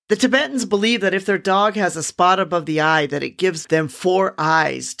The Tibetans believe that if their dog has a spot above the eye, that it gives them 4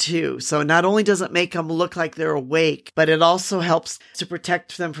 eyes too. So not only does it make them look like they're awake, but it also helps to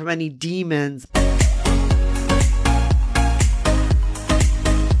protect them from any demons.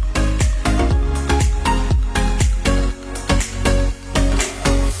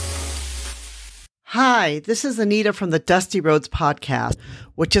 Hi, this is Anita from the Dusty Roads podcast,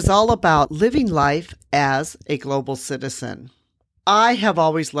 which is all about living life as a global citizen. I have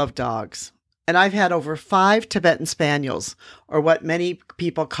always loved dogs, and I've had over 5 Tibetan Spaniels, or what many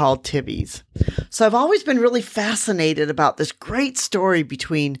people call Tibbies. So I've always been really fascinated about this great story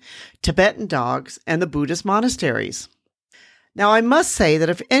between Tibetan dogs and the Buddhist monasteries. Now, I must say that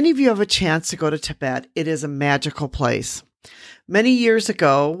if any of you have a chance to go to Tibet, it is a magical place. Many years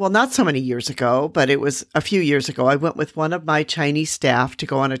ago, well, not so many years ago, but it was a few years ago, I went with one of my Chinese staff to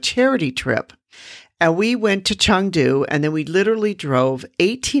go on a charity trip. And we went to Chengdu, and then we literally drove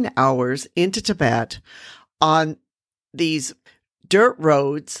 18 hours into Tibet on these dirt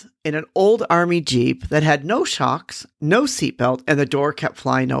roads in an old army Jeep that had no shocks, no seatbelt, and the door kept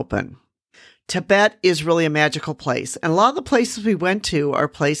flying open. Tibet is really a magical place. And a lot of the places we went to are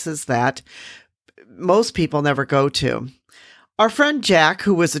places that most people never go to. Our friend Jack,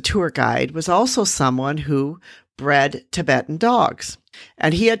 who was a tour guide, was also someone who bred Tibetan dogs.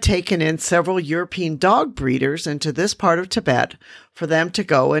 And he had taken in several European dog breeders into this part of Tibet for them to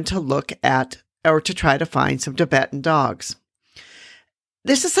go and to look at or to try to find some Tibetan dogs.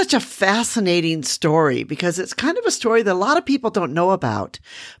 This is such a fascinating story because it's kind of a story that a lot of people don't know about,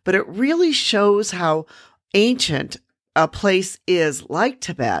 but it really shows how ancient a place is like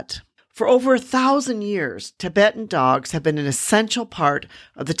Tibet. For over 1,000 years, Tibetan dogs have been an essential part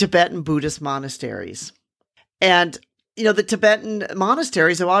of the Tibetan Buddhist monasteries. And, the Tibetan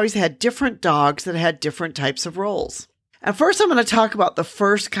monasteries have always had different dogs that had different types of roles. And first, I'm going to talk about the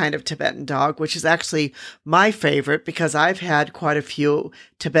first kind of Tibetan dog, which is actually my favorite because I've had quite a few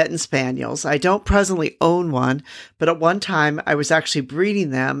Tibetan Spaniels. I don't presently own one, but at one time I was actually breeding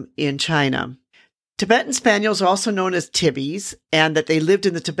them in China. Tibetan Spaniels are also known as Tibbies, and that they lived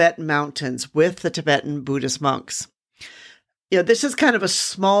in the Tibetan mountains with the Tibetan Buddhist monks. This is kind of a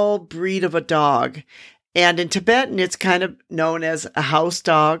small breed of a dog, and in Tibetan, it's kind of known as a house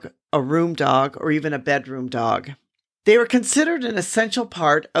dog, a room dog, or even a bedroom dog. They were considered an essential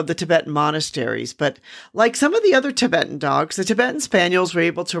part of the Tibetan monasteries, but like some of the other Tibetan dogs, the Tibetan Spaniels were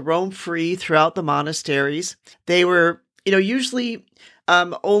able to roam free throughout the monasteries. They were, usually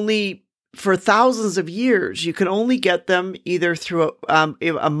only for thousands of years, you could only get them either through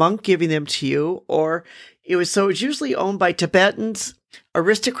a monk giving them to you, or it was usually owned by Tibetans,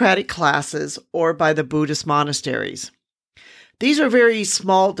 aristocratic classes, or by the Buddhist monasteries. These are very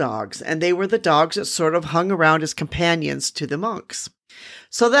small dogs, and they were the dogs that sort of hung around as companions to the monks.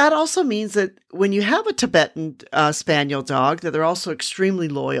 So that also means that when you have a Tibetan Spaniel dog, that they're also extremely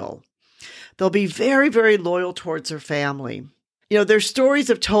loyal. They'll be very, very loyal towards their family. There's stories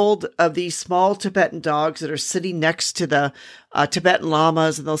have told of these small Tibetan dogs that are sitting next to the Tibetan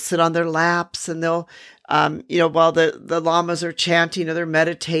lamas, and they'll sit on their laps, and they'll, while the lamas are chanting or they're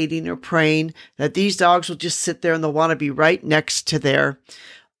meditating or praying, that these dogs will just sit there and they'll want to be right next to their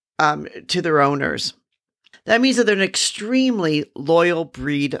owners. That means that they're an extremely loyal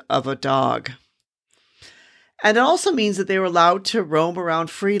breed of a dog. And it also means that they were allowed to roam around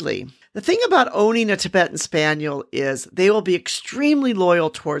freely. The thing about owning a Tibetan Spaniel is they will be extremely loyal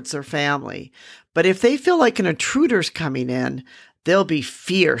towards their family. But if they feel like an intruder's coming in, they'll be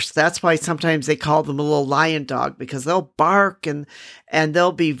fierce. That's why sometimes they call them a little lion dog, because they'll bark and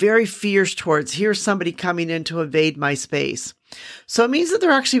they'll be very fierce towards, here's somebody coming in to invade my space. So it means that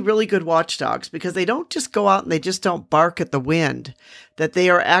they're actually really good watchdogs because they don't just go out and they just don't bark at the wind, that they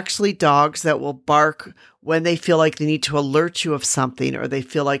are actually dogs that will bark when they feel like they need to alert you of something or they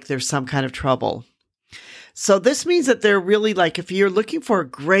feel like there's some kind of trouble. So this means that they're really like, if you're looking for a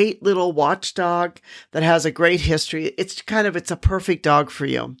great little watchdog that has a great history, it's a perfect dog for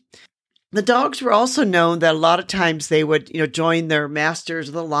you. The dogs were also known that a lot of times they would, join their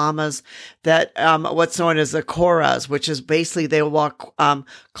masters, the lamas, that what's known as the koras, which is basically they walk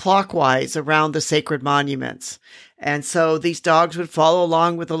clockwise around the sacred monuments. And so these dogs would follow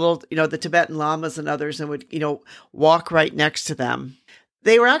along with the Tibetan lamas and others and would, walk right next to them.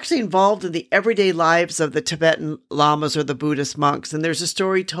 They were actually involved in the everyday lives of the Tibetan lamas or the Buddhist monks. And there's a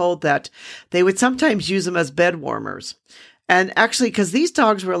story told that they would sometimes use them as bed warmers. And actually, because these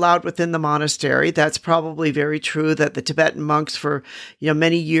dogs were allowed within the monastery, that's probably very true that the Tibetan monks for,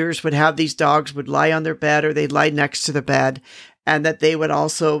 many years would have these dogs would lie on their bed or they'd lie next to the bed, and that they would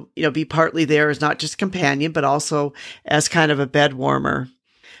also, be partly there as not just companion, but also as kind of a bed warmer.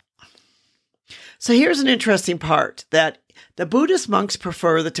 So here's an interesting part, that the Buddhist monks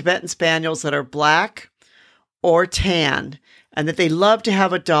prefer the Tibetan Spaniels that are black or tan, and that they love to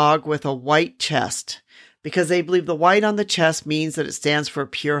have a dog with a white chest, because they believe the white on the chest means that it stands for a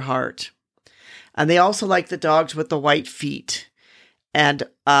pure heart. And they also like the dogs with the white feet and,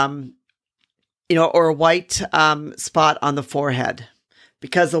 or a white spot on the forehead,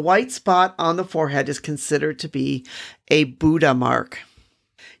 because the white spot on the forehead is considered to be a Buddha mark.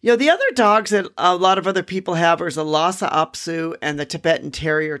 The other dogs that a lot of other people have is the Lhasa Apso and the Tibetan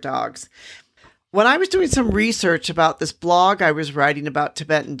Terrier dogs. When I was doing some research about this blog I was writing about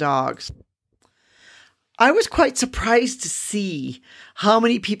Tibetan dogs, I was quite surprised to see how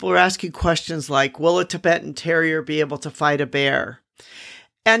many people are asking questions like, will a Tibetan Terrier be able to fight a bear?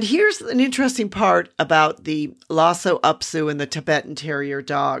 And here's an interesting part about the Lhasa Apso and the Tibetan Terrier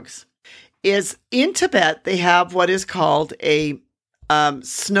dogs, is in Tibet, they have what is called a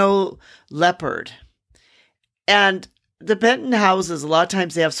snow leopard. And the Tibetan houses, a lot of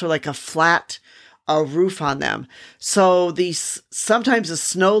times they have sort of like a flat roof on them. So sometimes the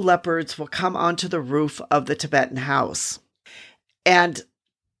snow leopards will come onto the roof of the Tibetan house. And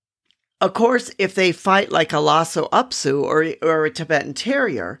of course, if they fight like a Lhasa Apso or a Tibetan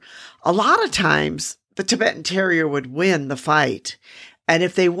Terrier, a lot of times the Tibetan Terrier would win the fight. And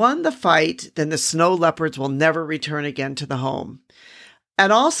if they won the fight, then the snow leopards will never return again to the home.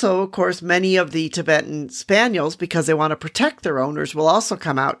 And also, of course, many of the Tibetan Spaniels, because they want to protect their owners, will also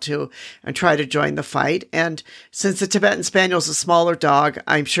come out and try to join the fight. And since the Tibetan Spaniel is a smaller dog,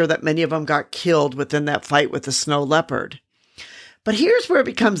 I'm sure that many of them got killed within that fight with the snow leopard. But here's where it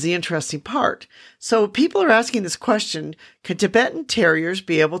becomes the interesting part. So people are asking this question, can Tibetan Terriers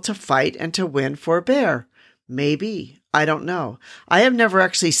be able to fight and to win for a bear? Maybe. I don't know. I have never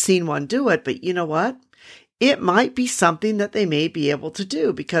actually seen one do it, but you know what? It might be something that they may be able to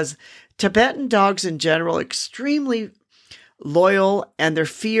do, because Tibetan dogs in general are extremely loyal and they're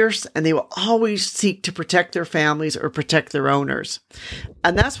fierce, and they will always seek to protect their families or protect their owners.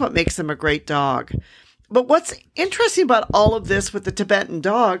 And that's what makes them a great dog. But what's interesting about all of this with the Tibetan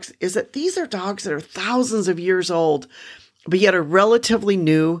dogs is that these are dogs that are thousands of years old, but yet are relatively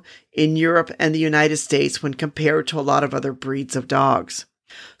new in Europe and the United States when compared to a lot of other breeds of dogs.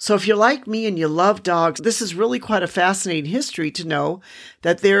 So if you're like me and you love dogs, this is really quite a fascinating history to know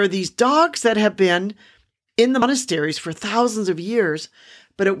that there are these dogs that have been in the monasteries for thousands of years,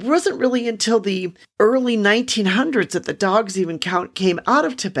 but it wasn't really until the early 1900s that the dogs even came out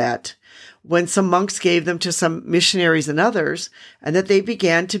of Tibet, when some monks gave them to some missionaries and others, and that they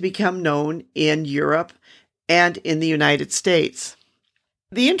began to become known in Europe and in the United States.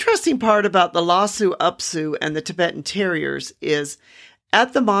 The interesting part about the Lhasa Apso and the Tibetan Terriers is,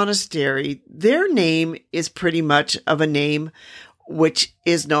 at the monastery, their name is pretty much of a name which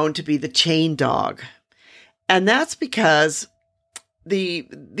is known to be the chain dog. And that's because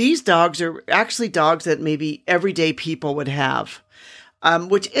these dogs are actually dogs that maybe everyday people would have,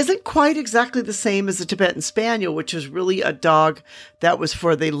 which isn't quite exactly the same as the Tibetan Spaniel, which is really a dog that was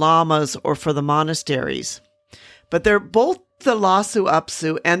for the lamas or for the monasteries. But they're both, the Lhasa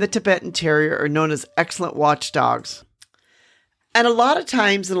Apso and the Tibetan Terrier, are known as excellent watchdogs. And a lot of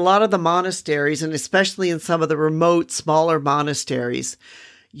times in a lot of the monasteries, and especially in some of the remote, smaller monasteries,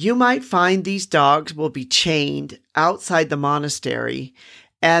 you might find these dogs will be chained outside the monastery,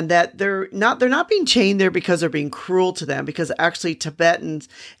 and that they're not being chained there because they're being cruel to them, because actually Tibetans,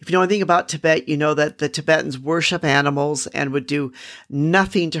 if you know anything about Tibet, you know that the Tibetans worship animals and would do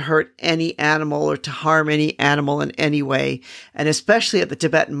nothing to hurt any animal or to harm any animal in any way. And especially at the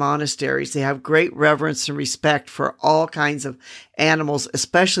Tibetan monasteries, they have great reverence and respect for all kinds of animals,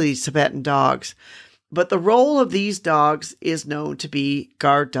 especially Tibetan dogs. But the role of these dogs is known to be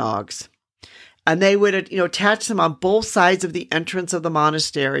guard dogs. And they would, attach them on both sides of the entrance of the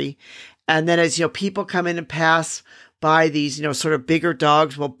monastery. And then as, people come in and pass by, these, sort of bigger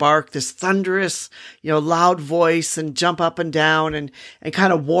dogs will bark this thunderous, loud voice and jump up and down and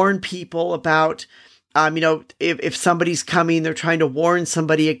kind of warn people about, if somebody's coming, they're trying to warn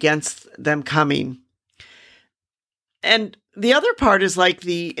somebody against them coming. And the other part is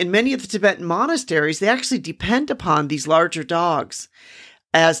in many of the Tibetan monasteries, they actually depend upon these larger dogs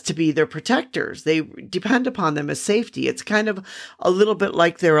as to be their protectors. They depend upon them as safety. It's kind of a little bit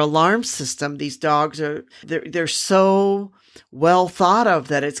like their alarm system. These dogs they're so well thought of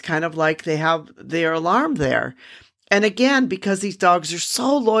that it's kind of like they have their alarm there. And again, because these dogs are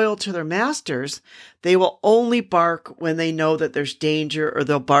so loyal to their masters, they will only bark when they know that there's danger, or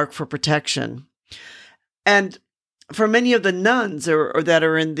they'll bark for protection. And for many of the nuns or that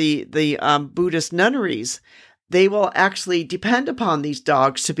are in the Buddhist nunneries, they will actually depend upon these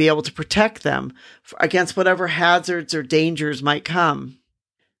dogs to be able to protect them against whatever hazards or dangers might come.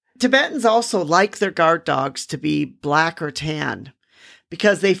 Tibetans also like their guard dogs to be black or tan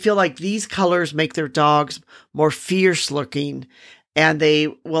because they feel like these colors make their dogs more fierce looking, and they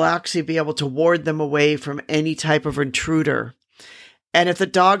will actually be able to ward them away from any type of intruder. And if the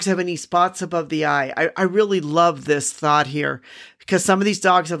dogs have any spots above the eye, I really love this thought here, because some of these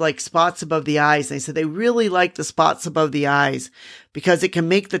dogs have like spots above the eyes. They said they really like the spots above the eyes because it can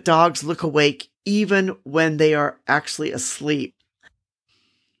make the dogs look awake even when they are actually asleep.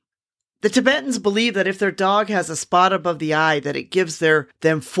 The Tibetans believe that if their dog has a spot above the eye, that it gives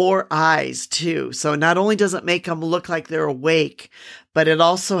them 4 eyes too. So not only does it make them look like they're awake, but it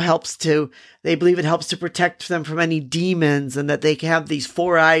also they believe it helps to protect them from any demons, and that they can have these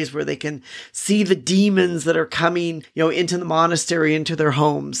 4 eyes where they can see the demons that are coming, into the monastery, into their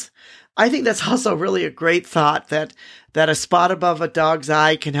homes. I think that's also really a great thought, that a spot above a dog's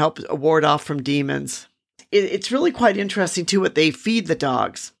eye can help ward off from demons. It's really quite interesting too what they feed the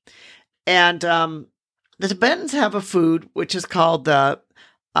dogs. And the Tibetans have a food which is called the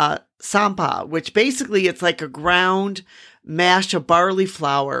sampa, which basically it's like a ground mash of barley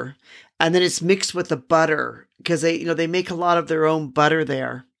flour, and then it's mixed with the butter because they make a lot of their own butter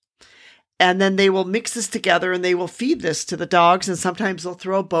there. And then they will mix this together and they will feed this to the dogs, and sometimes they'll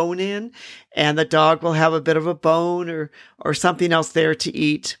throw a bone in, and the dog will have a bit of a bone or something else there to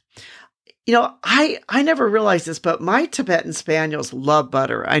eat. I never realized this, but my Tibetan Spaniels love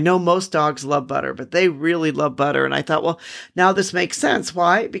butter. I know most dogs love butter, but they really love butter. And I thought, well, now this makes sense.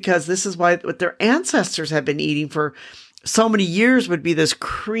 Why? Because this is what their ancestors have been eating for so many years, would be this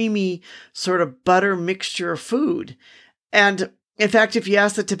creamy sort of butter mixture of food. And in fact, if you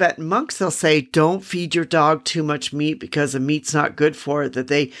ask the Tibetan monks, they'll say, don't feed your dog too much meat because the meat's not good for it, that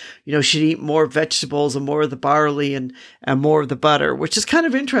they, should eat more vegetables and more of the barley and more of the butter, which is kind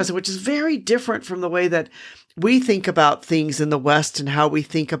of interesting, which is very different from the way that we think about things in the West and how we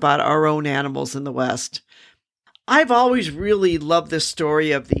think about our own animals in the West. I've always really loved this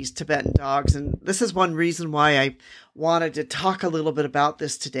story of these Tibetan dogs, and this is one reason why I wanted to talk a little bit about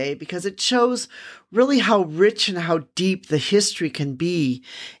this today, because it shows really how rich and how deep the history can be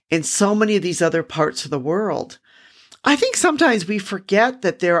in so many of these other parts of the world. I think sometimes we forget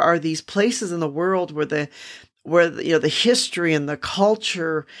that there are these places in the world where the history and the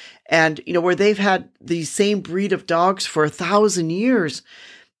culture and, where they've had the same breed of dogs for 1,000 years.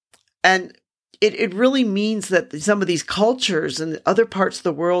 And it really means that some of these cultures in other parts of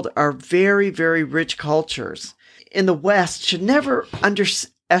the world are very, very rich cultures. In the West, should never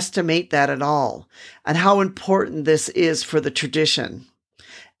underestimate that at all, and how important this is for the tradition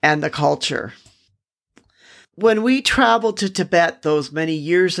and the culture. When we traveled to Tibet those many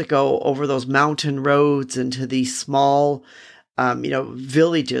years ago over those mountain roads into these small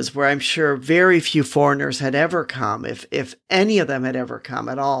villages where I'm sure very few foreigners had ever come, if any of them had ever come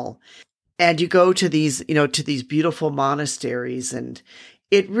at all. And you go to these beautiful monasteries, and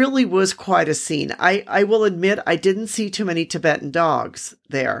it really was quite a scene. I will admit I didn't see too many Tibetan dogs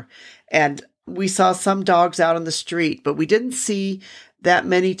there. And we saw some dogs out on the street, but we didn't see that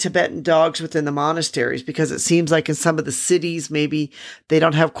many Tibetan dogs within the monasteries, because it seems like in some of the cities, maybe they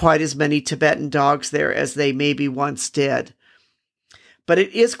don't have quite as many Tibetan dogs there as they maybe once did. But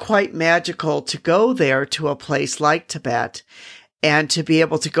it is quite magical to go there to a place like Tibet and to be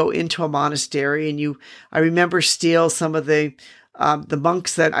able to go into a monastery. And I remember still some of the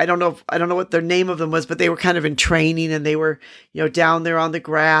monks that I don't know what their name of them was, but they were kind of in training, and they were, down there on the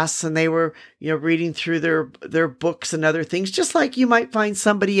grass, and they were, reading through their books and other things, just like you might find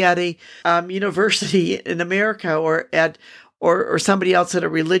somebody at a university in America or somebody else at a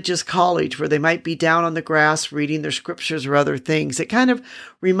religious college where they might be down on the grass reading their scriptures or other things. It kind of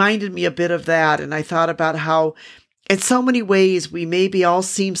reminded me a bit of that. And I thought about how in so many ways we maybe all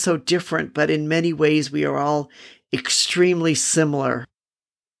seem so different, but in many ways we are all extremely similar.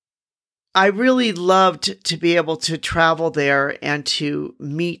 I really loved to be able to travel there and to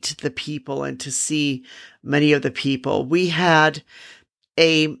meet the people and to see many of the people. We had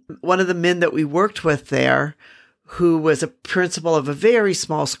one of the men that we worked with there who was a principal of a very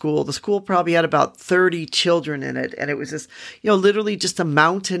small school. The school probably had about 30 children in it, and it was this, literally just a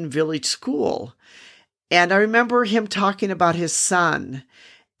mountain village school. And I remember him talking about his son.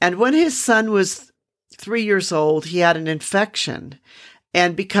 And when his son was 3 years old, he had an infection.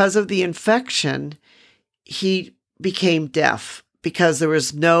 And because of the infection, he became deaf because there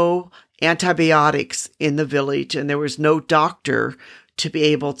was no antibiotics in the village and there was no doctor to be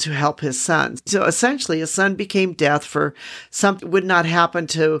able to help his son. So essentially, his son became deaf for something that would not happen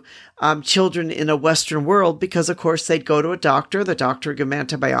to children in a Western world because, of course, they'd go to a doctor, the doctor would give them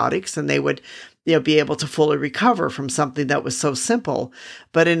antibiotics, and they would be able to fully recover from something that was so simple.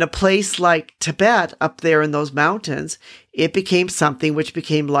 But in a place like Tibet, up there in those mountains, it became something which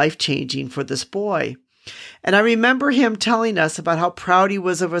became life-changing for this boy. And I remember him telling us about how proud he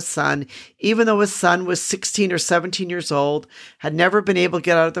was of his son, even though his son was 16 or 17 years old, had never been able to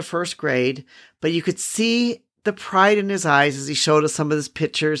get out of the first grade. But you could see the pride in his eyes as he showed us some of his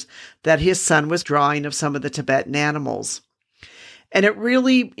pictures that his son was drawing of some of the Tibetan animals. And it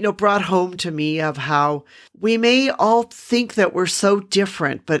really, brought home to me of how we may all think that we're so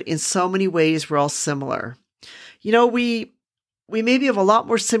different, but in so many ways we're all similar. We maybe have a lot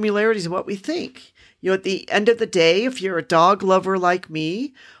more similarities in what we think. At the end of the day, if you're a dog lover like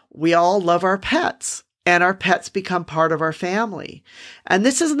me, we all love our pets, and our pets become part of our family. And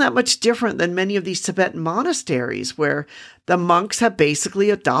this isn't that much different than many of these Tibetan monasteries where the monks have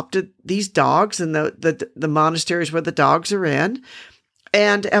basically adopted these dogs in the monasteries where the dogs are in,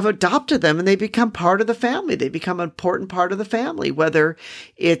 and have adopted them, and they become part of the family. They become an important part of the family, whether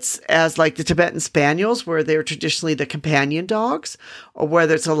it's as like the Tibetan Spaniels, where they're traditionally the companion dogs, or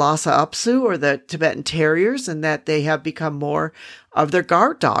whether it's a Lhasa Apso or the Tibetan Terriers, and that they have become more of their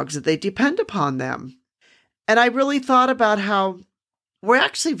guard dogs, that they depend upon them. And I really thought about how we're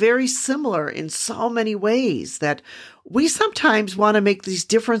actually very similar in so many ways that we sometimes want to make these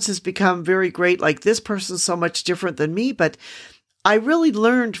differences become very great, like this person's so much different than me, but I really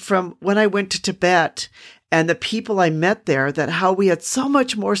learned from when I went to Tibet and the people I met there that how we had so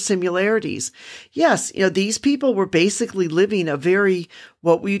much more similarities. Yes, these people were basically living a very,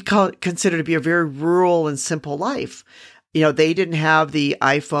 what we'd consider to be a very rural and simple life. They didn't have the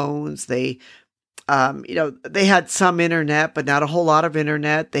iPhones. They had some internet, but not a whole lot of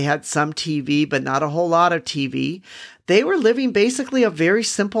internet. They had some TV, but not a whole lot of TV. They were living basically a very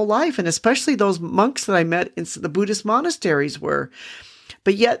simple life, and especially those monks that I met in the Buddhist monasteries were.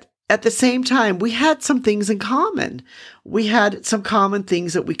 But yet, at the same time, we had some things in common. We had some common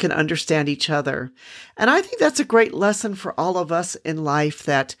things that we can understand each other. And I think that's a great lesson for all of us in life,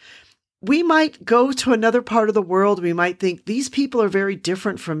 that we might go to another part of the world. We might think these people are very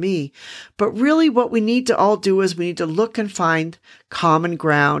different from me. But really what we need to all do is we need to look and find common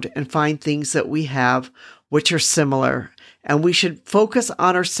ground and find things that we have which are similar. And we should focus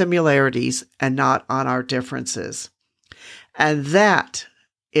on our similarities and not on our differences. And that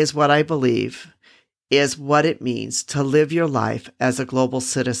is what I believe is what it means to live your life as a global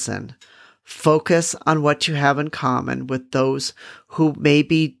citizen. Focus on what you have in common with those who may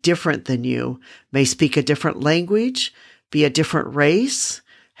be different than you, may speak a different language, be a different race,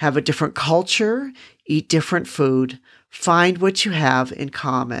 have a different culture, eat different food. Find what you have in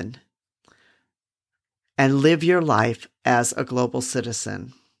common and live your life as a global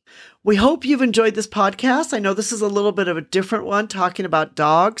citizen. We hope you've enjoyed this podcast. I know this is a little bit of a different one, talking about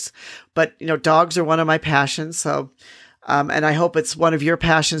dogs, but dogs are one of my passions. So and I hope it's one of your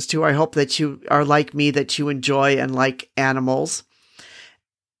passions too. I hope that you are like me, that you enjoy and like animals.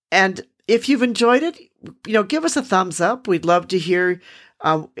 And if you've enjoyed it, give us a thumbs up. We'd love to hear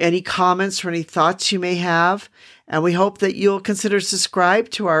any comments or any thoughts you may have. And we hope that you'll consider subscribe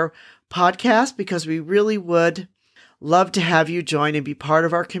to our podcast, because we really would love to have you join and be part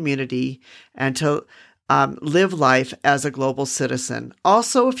of our community and to live life as a global citizen.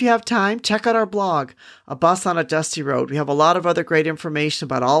 Also, if you have time, check out our blog, A Bus on a Dusty Road. We have a lot of other great information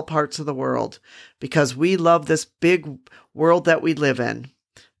about all parts of the world, because we love this big world that we live in.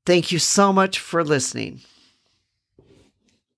 Thank you so much for listening.